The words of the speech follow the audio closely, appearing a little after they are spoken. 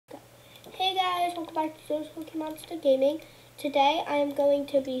Hey guys, welcome back to Joe's Cookie Monster Gaming. Today I am going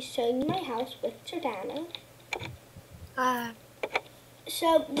to be showing my house with Jordana.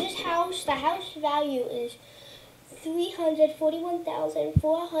 So this house, the house value is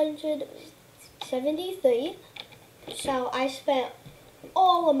 $341,473. So I spent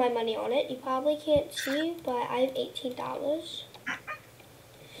all of my money on it. You probably can't see, but I have $18.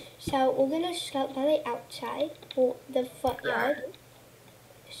 So we're gonna start by the outside, or the front yard.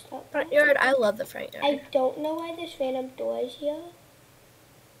 Front yard, I love the front yard. I don't know why this random door is here,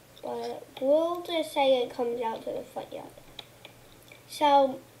 but we'll just say it comes out to the front yard.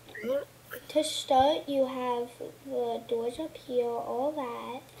 So, to start, you have the doors up here, all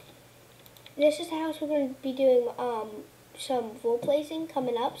that. This is the house we're going to be doing some role playing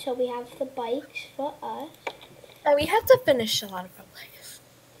coming up. So we have the bikes for us. And we have to finish a lot of our plays.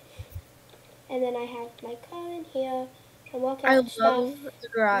 And then I have my car in here. Some workout I stuff. love the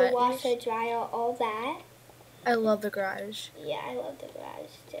garage. The washer, dryer, all that. I love the garage. Yeah, I love the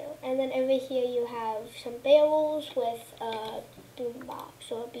garage too. And then over here you have some barrels with a boom box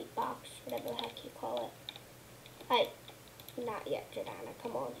or a beat box, whatever the heck you call it. Hi. Not yet, Jordana.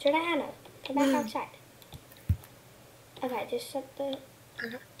 Come on. Jordana, come back outside. Okay, just set the...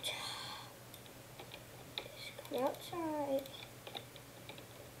 Just come outside.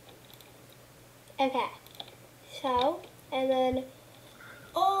 Okay. So, and then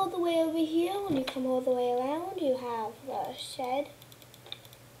all the way over here, when you come all the way around, you have the shed.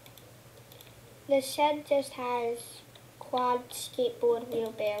 The shed just has quad, skateboard,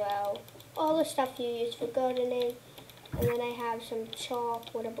 wheelbarrow, all the stuff you use for gardening. And then I have some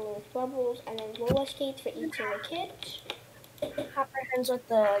chalk, water balloons, bubbles, and then roller skates for each of the kids. Comprehends with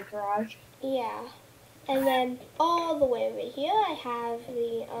the garage. Yeah. And then all the way over here, I have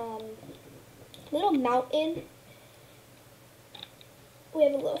the little mountain. We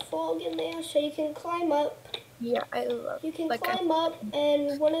have a little frog in there, so you can climb up. Yeah, I love. You can climb up,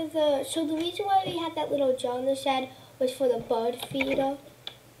 and so the reason why we had that little jar in the shed was for the bird feeder.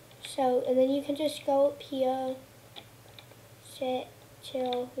 So, and then you can just go up here, sit,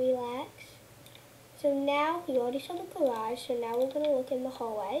 chill, relax. So now, we already saw the garage, so now we're going to look in the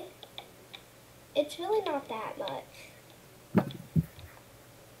hallway. It's really not that much.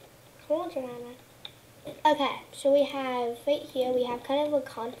 Come on, Jordana. Okay, so we have, right here, we have kind of a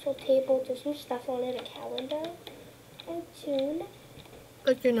console table, just some stuff on it, a calendar, and tune.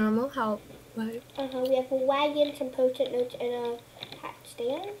 Like your normal house, right? We have a wagon, some post-it notes, and a hat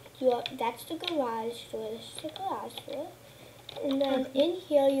stand. That's the garage door, this is the garage door. And then in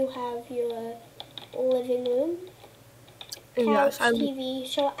here you have your living room, couch, TV.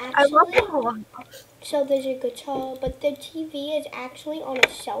 So actually, I love the whole house. So there's a guitar, but the TV is actually on a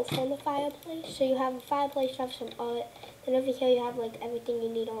shelf on the fireplace. So you have a fireplace, you have some art. Then over here you have like everything you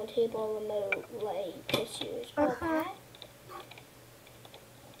need on the table, remote, like tissues, all that.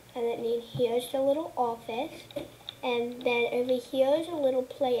 And then here's the little office. And then over here is a little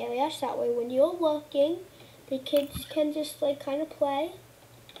play area, so that way when you're working, the kids can just like kind of play.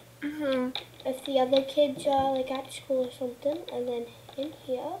 If the other kids are like at school or something. And then in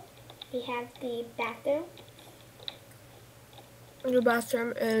here, we have the bathroom. Your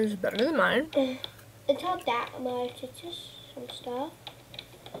bathroom is better than mine. It's not that much, it's just some stuff.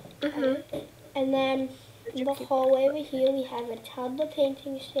 And then in the hallway over here, we have a toddler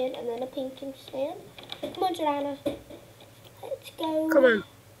painting stand and then a painting stand. Come on, Jordana. Let's go. Come on.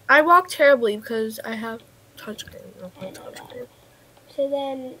 I walk terribly because I have touchscreen. So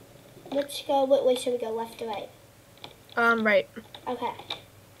then, let's go. What way should we go? Left or right? Right. Okay.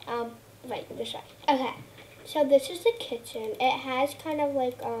 Right, this way. Okay. So this is the kitchen. It has kind of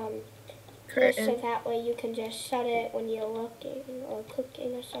like this, so that way you can just shut it when you're working or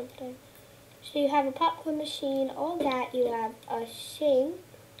cooking or something. So you have a popcorn machine, all that. You have a sink.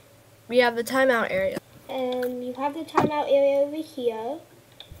 We have the timeout area. And you have the timeout area over here.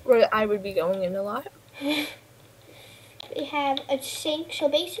 Where I would be going in a lot. We have a sink. So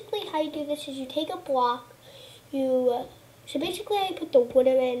basically how you do this is you take a block, so basically how you put the water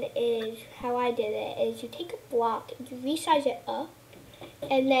in is, how I did it, is you take a block, you resize it up,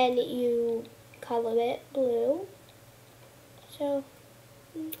 and then you color it blue. So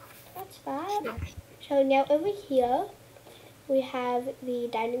that's that. So now over here, we have the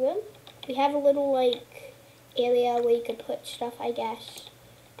dining room. We have a little like area where you could put stuff, I guess.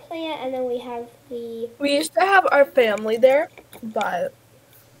 Plant, and then we have the... We used to have our family there, but...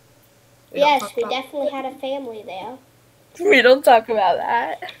 Yes, we definitely had a family there. We don't talk about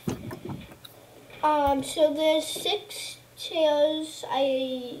that. So there's 6 chairs.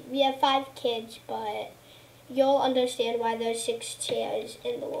 We have 5 kids, but you'll understand why there's 6 chairs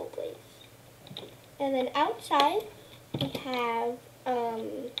in the role play. And then outside we have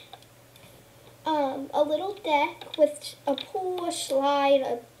a little deck with a pool, a slide,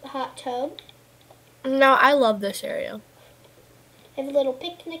 a hot tub. No, I love this area. We have a little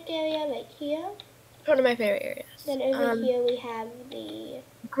picnic area right here. One of my favorite areas. Then over here we have the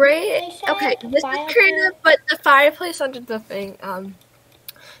Great. place Okay, area, this is creative, but the fireplace under the thing.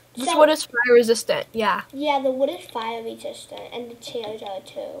 This wood is fire resistant. Yeah. Yeah, the wood is fire resistant, and the chairs are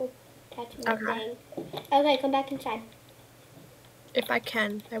too. That's my thing. Okay, come back inside. If I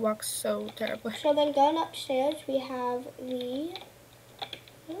can, I walk so terribly. So then going upstairs, we have the.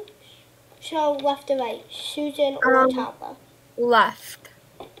 Oops. So left or right, Susan or Tapa? Left.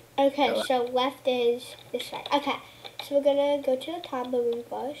 Okay, so left is this side. Okay, so we're gonna go to the toddler room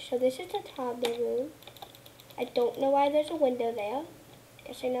first. So this is the toddler room. I don't know why there's a window there.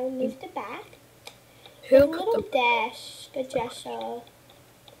 Guess I never moved it back. There's a little desk, a dresser,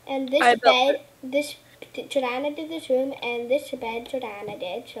 and this bed. This Jordana did this room, and this bed Jordana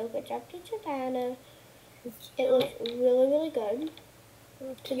did. So good job to Jordana. It looks really, really good.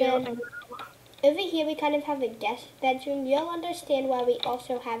 So then over here we kind of have a guest bedroom. You'll understand why we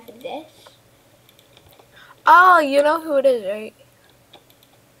also have this. Oh, you know who it is, right?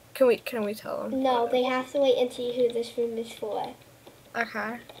 Can we tell them? No, they have to wait and see who this room is for.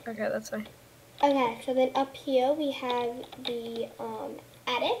 Okay, that's fine. Okay, so then up here we have the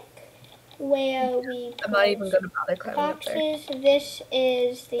attic where we put I'm not even gonna bother climbing up there. boxes. This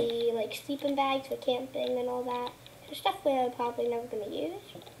is the sleeping bags for camping and all that. So stuff we're probably never gonna use.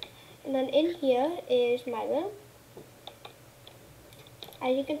 And then in here is my room.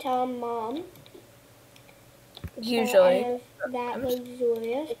 As you can tell, I'm mom. Usually. So I have that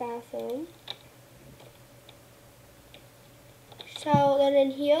luxurious bathroom. So then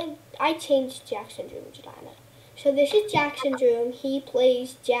in here, I changed Jackson's room, Jordana. So this is Jackson's room. He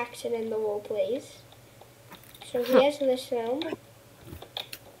plays Jackson in the role plays. So here's this room.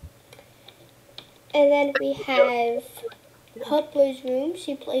 And then we have Hupler's room.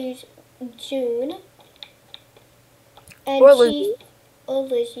 She plays June. And Lizzie.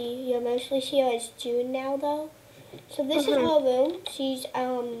 Lizzie. You mostly see her as June now, though. So this is her room. She's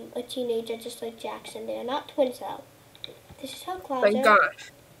a teenager, just like Jackson. They're not twins, though. This is her closet. Thank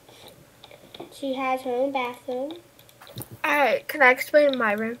gosh. She has her own bathroom. Alright, can I explain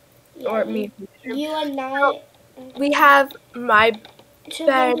my room? Yeah, Or me? You are not. We have my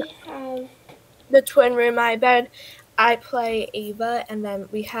bed, We have the twin room, my bed. I play Ava, and then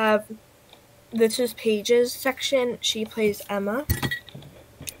we have, this is Paige's section. She plays Emma.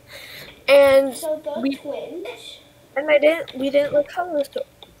 And so the twins. And we didn't look how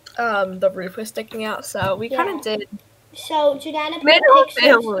the roof was sticking out, so we kind of did. So Jordana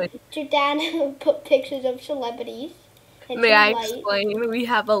put pictures of celebrities. May I explain? We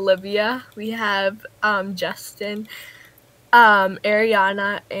have Olivia, we have Justin,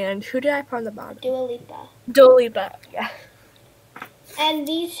 Ariana, and who did I put on the bottom? Dua Lipa, yeah. And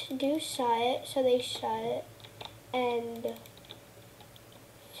these do shut it, so they shut it, and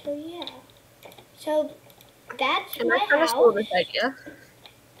so yeah. So that's my house. This idea.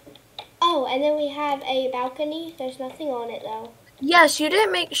 Oh, and then we have a balcony. There's nothing on it though. Yes, you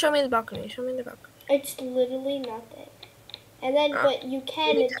didn't show me the balcony. Show me the balcony. It's literally nothing. And then, but you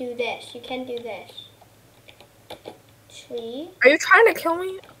can do this. You can do this. Tree. Are you trying to kill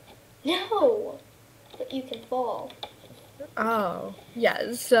me? No, but you can fall. Oh,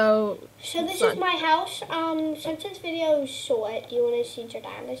 yeah. So this is my house. Since this video is short, do you want to see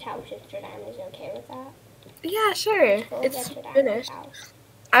Jordana's house? If Jordana's okay with that? Yeah, sure. Cool, it's finished. House.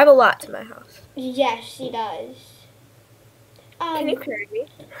 I have a lot to my house. Yes, she does. Can you carry me?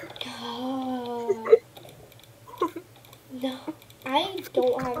 No, I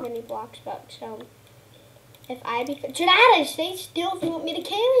don't have any blocks bucks, so if I become Jordana, stay still if you want me to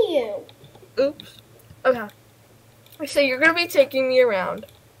carry you. Oops. Okay. So you're gonna be taking me around.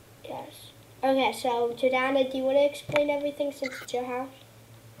 Yes. Okay, so Jordana, do you want to explain everything since it's your house?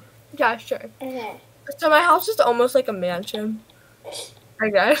 Yeah, sure. Okay. So my house is almost like a mansion, I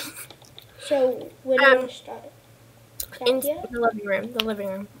guess. So where do you want to start? In the living room. The living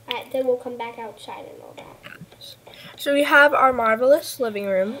room. Alright, then we'll come back outside and all that. So we have our marvelous living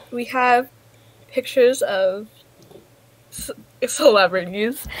room. We have pictures of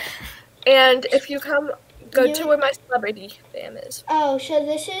celebrities, and if you go to where my celebrity fam is. Oh, so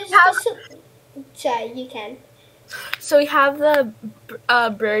this is. Sorry, you can. So we have the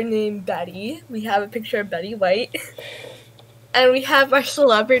bird named Betty. We have a picture of Betty White, and we have our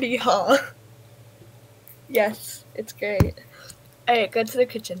celebrity haul. Yes, it's great. Alright, go to the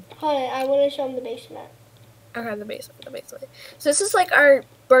kitchen. Hold on, I want to show them the basement. Okay, the basement. So this is like our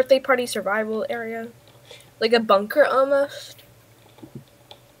birthday party survival area. Like a bunker almost.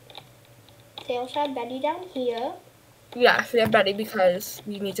 They also have Betty down here. Yes, we have Betty because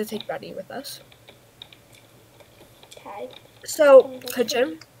we need to take Betty with us. Okay. So,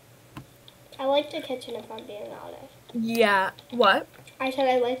 kitchen. I like the kitchen if I'm being honest. Yeah. What? I said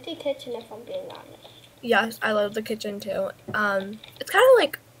I like the kitchen if I'm being honest. Yes, I love the kitchen too. It's kind of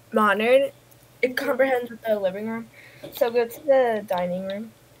like modern. It comprehends with the living room. So go to the dining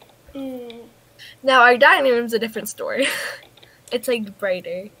room. Now our dining room's a different story. It's like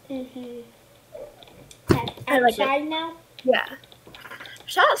brighter. I like outside now? Yeah.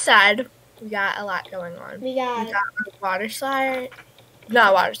 So outside, we got a lot going on. We got a water slide.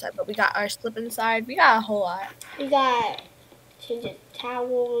 Not a water slide, but we got our slip and slide. We got a whole lot. We got change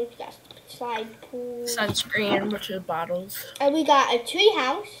towels, we got slide pool. Sunscreen, which is bottles. And we got a tree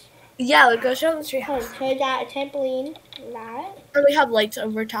house. Yeah, let's go show the tree house. So we got a trampoline. And we have lights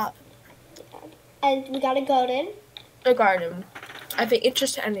over top. And we got a garden. A garden. I think it's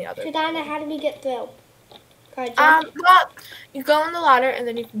just any other. Jordana, how do we get through? Well, you go on the ladder and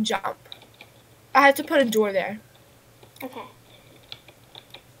then you can jump. I have to put a door there. Okay.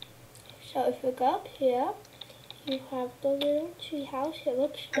 So if we go up here, you have the little tree house. It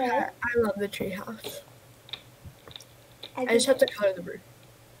looks good. Okay, I love the tree house. I just have to color the roof.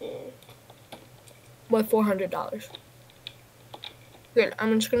 With $400. Good.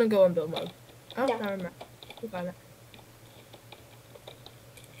 I'm just gonna go in build mode. Oh, no, never mind. We got it.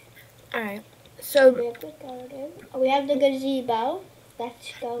 All right. So we have the garden. We have the gazebo.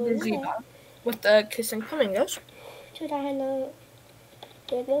 Let's go in there. With the kissing flamingos. Jordana,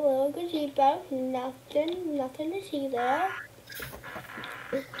 with a little gazebo. Nothing to see there.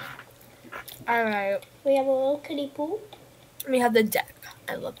 All right. We have a little kiddie pool. We have the deck.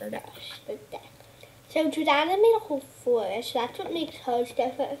 I love the deck. Yes, the deck. So Jordana made a whole forest. That's what makes hers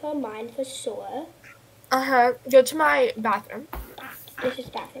different from mine for sure. Go to my bathroom. This is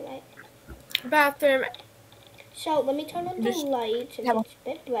bathroom, right? Bathroom. So let me turn on the lights. It's a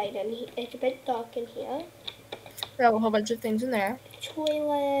bit bright in here. It's a bit dark in here. We have a whole bunch of things in there.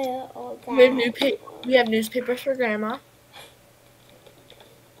 Toilet, all that. We have newspapers for Grandma.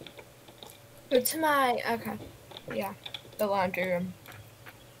 Go to my the laundry room.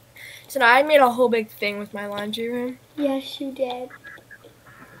 So now I made a whole big thing with my laundry room. Yes, you did.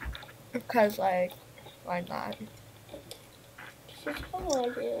 Because why not? This is the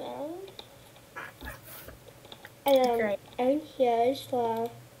laundry room. And here's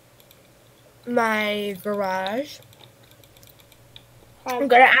my garage. I'm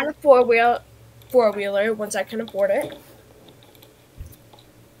gonna add a four-wheeler once I can afford it.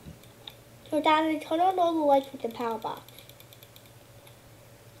 So Daddy, turn on all the lights with the power box.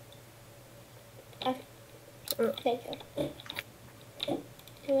 Thank you. So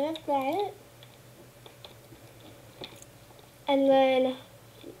we have that. And then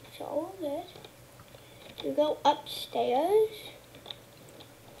all of this. You go upstairs.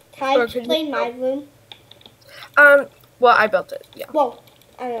 Can I explain my room? Well, I built it. Yeah. Well,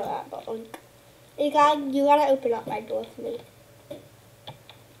 I know that, but you gotta open up my door for me.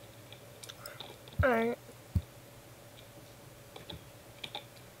 All right.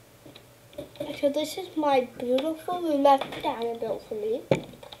 So this is my beautiful room that Diana built for me.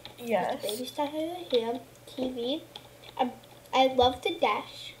 Yes. Baby stuff over here. TV. I love the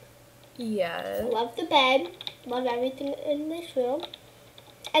desk. Yes. I love the bed. Love everything in this room.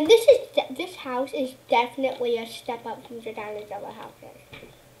 And this house is definitely a step up from Jordana's other houses.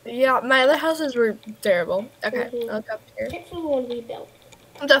 Yeah, my other houses were terrible. Okay, I'll go up here. It's the one we built.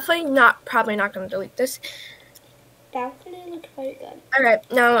 I'm probably not going to delete this. Balcony looks very good. Alright,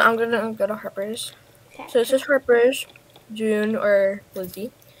 now I'm going to go to Harper's. Okay. So this is Harper's, June, or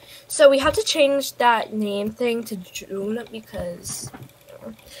Lizzie. So we have to change that name thing to June because...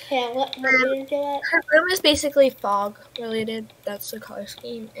 Yeah, what do you do it? Her room is basically fog related. That's the color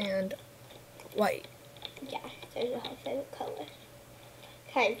scheme, and white. Yeah, those are her favorite colors.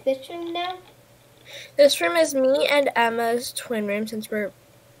 Okay, this room now? This room is me and Emma's twin room since we're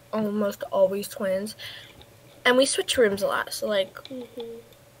almost always twins. And we switch rooms a lot, so like...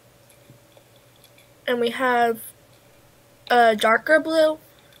 And we have a darker blue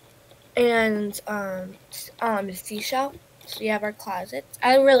and seashell. So we have our closets.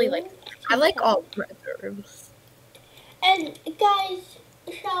 I like all rooms. And guys,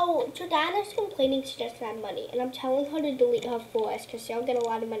 so Jordana's complaining she doesn't have money, and I'm telling her to delete her forest because she'll get a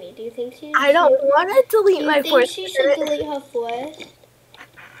lot of money. Do you think she? I don't want to delete my forest. Do you think she should delete her forest?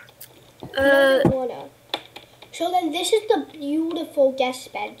 I don't wanna. So then this is the beautiful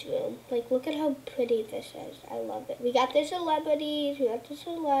guest bedroom. Like, look at how pretty this is. I love it. We got the celebrities. We got the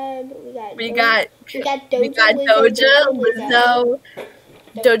celeb. We got Doja,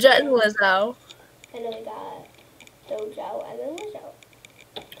 Doja and Lizzo. And then we got Doja and then Lizzo.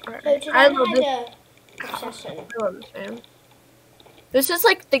 Right. So Jordana had a obsession. I love this room. This is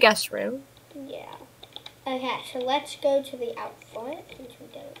like the guest room. Yeah. Okay, so let's go to the out front since we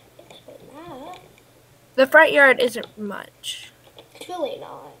didn't explain that. The front yard isn't much. It's really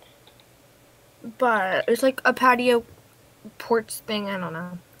not. But it's like a patio porch thing. I don't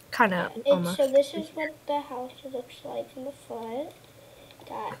know. Kind of almost. So this is what the house looks like in the front.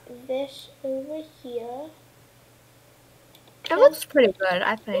 Got this over here. It looks pretty good,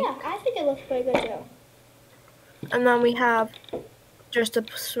 I think. Yeah, I think it looks pretty good too. And then we have just a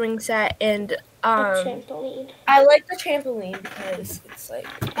swing set and a trampoline. I like the trampoline because it's like.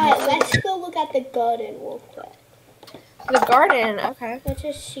 Alright, let's go look at the garden real quick. The garden, okay. Let's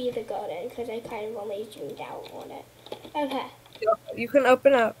just see the garden because I kind of only zoomed out on it. Okay. You can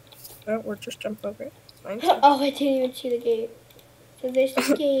open up. Or just jump over it. It's fine. Oh, I didn't even see the gate. So there's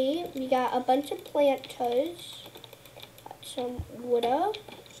the gate. We got a bunch of planters. Got some water.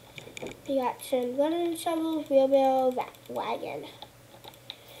 We got some garden shovels, wheelbarrow, wagon.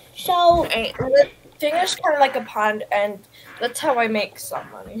 So the thing is kind of like a pond, and that's how I make some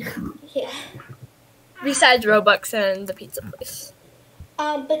money. Yeah. Besides Robux and the pizza place.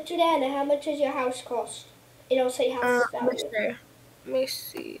 But Jordana, how much does your house cost? It don't say house value. Let me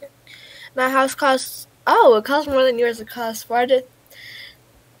see. My house costs. Oh, it costs more than yours. It costs 400.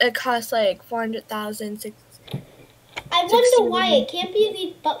 It costs like 400,000. I wonder why it can't be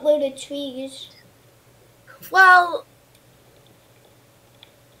these buttload of trees. Well,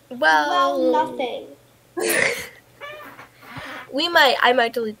 nothing. I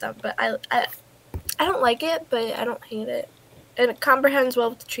might delete them, but I don't like it, but I don't hate it. And it comprehends well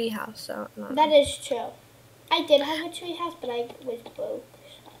with the tree house, so. That is true. I did have a tree house, but I was broke.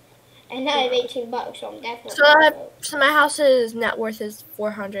 And now I have $18, so I'm definitely broke. So my house's net worth is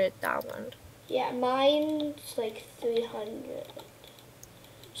 400,000. Yeah, mine's like 300.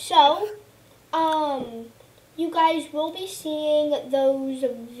 So, you guys will be seeing those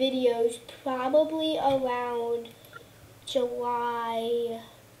videos probably around July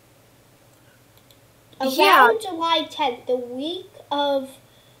 10th, the week of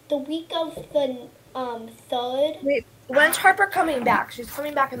the 3rd. Wait, when's Harper coming back? She's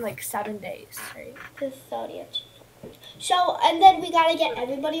coming back in like 7 days, right? The 30th. So, and then we gotta get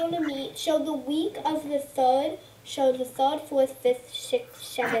everybody on a meet. So the week of the 3rd, so the 3rd, 4th, 5th, 6th,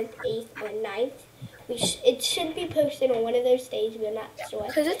 7th, 8th, or 9th, it should be posted on one of those days. We're not sure.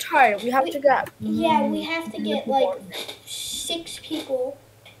 Because it's hard. We have to get. Yeah, we have to get like 6 people,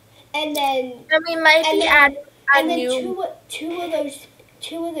 and then. And we might be two of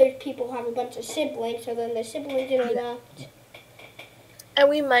those people have a bunch of siblings, so then the siblings are left. And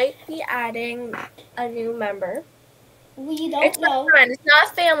we might be adding a new member. We don't know. It's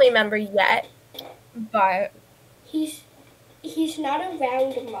not a family member yet, but he's not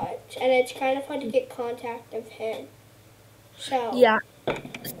around much, and it's kind of hard to get contact of him. So yeah.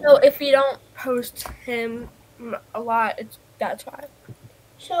 So if we don't post him a lot, that's why.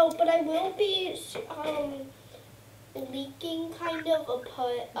 So, but I will be leaking kind of a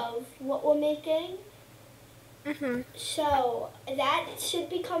part of what we're making. Mhm. So that should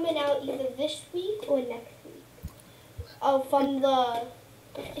be coming out either this week or next week.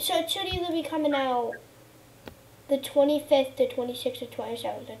 So it should either be coming out the 25th, the 26th, the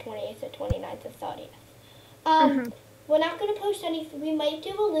 27th, the 28th, the 29th, the 30th. We're not going to post anything. We might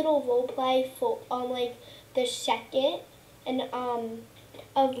do a little role play on like the 2nd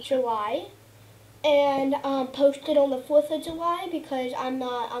of July, and post it on the 4th of July because I'm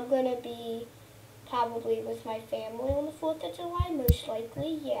going to be probably with my family on the 4th of July, most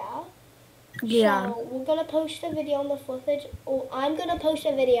likely, yeah. Yeah. So we're gonna post a video on the 4th of I'm gonna post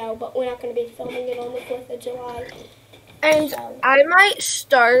a video, but we're not gonna be filming it on the 4th of July. And I might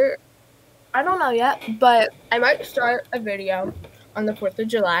start. I don't know yet, but I might start a video on the 4th of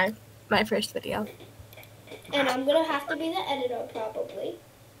July. My first video. And I'm gonna have to be the editor, probably.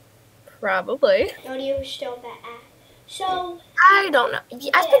 Probably. Or do you still that act? So I don't know.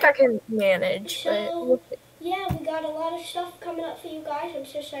 I think I can manage. So yeah, we got a lot of stuff coming up for you guys. I'm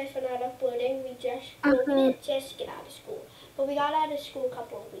so sorry for not uploading. We just didn't just get out of school, but we got out of school a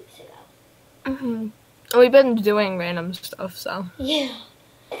couple of weeks ago. We've been doing random stuff, so. Yeah.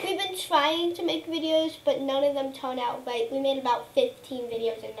 We've been trying to make videos, but none of them turned out right. We made about 15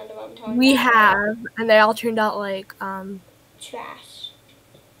 videos and none of them turned out right. We have, and they all turned out like, trash.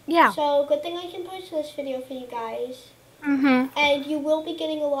 Yeah. So good thing I can post this video for you guys. Mm-hmm. And you will be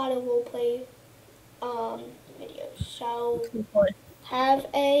getting a lot of roleplay videos. So have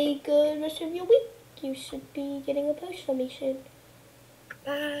a good rest of your week. You should be getting a post from me soon.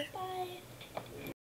 Bye. Bye.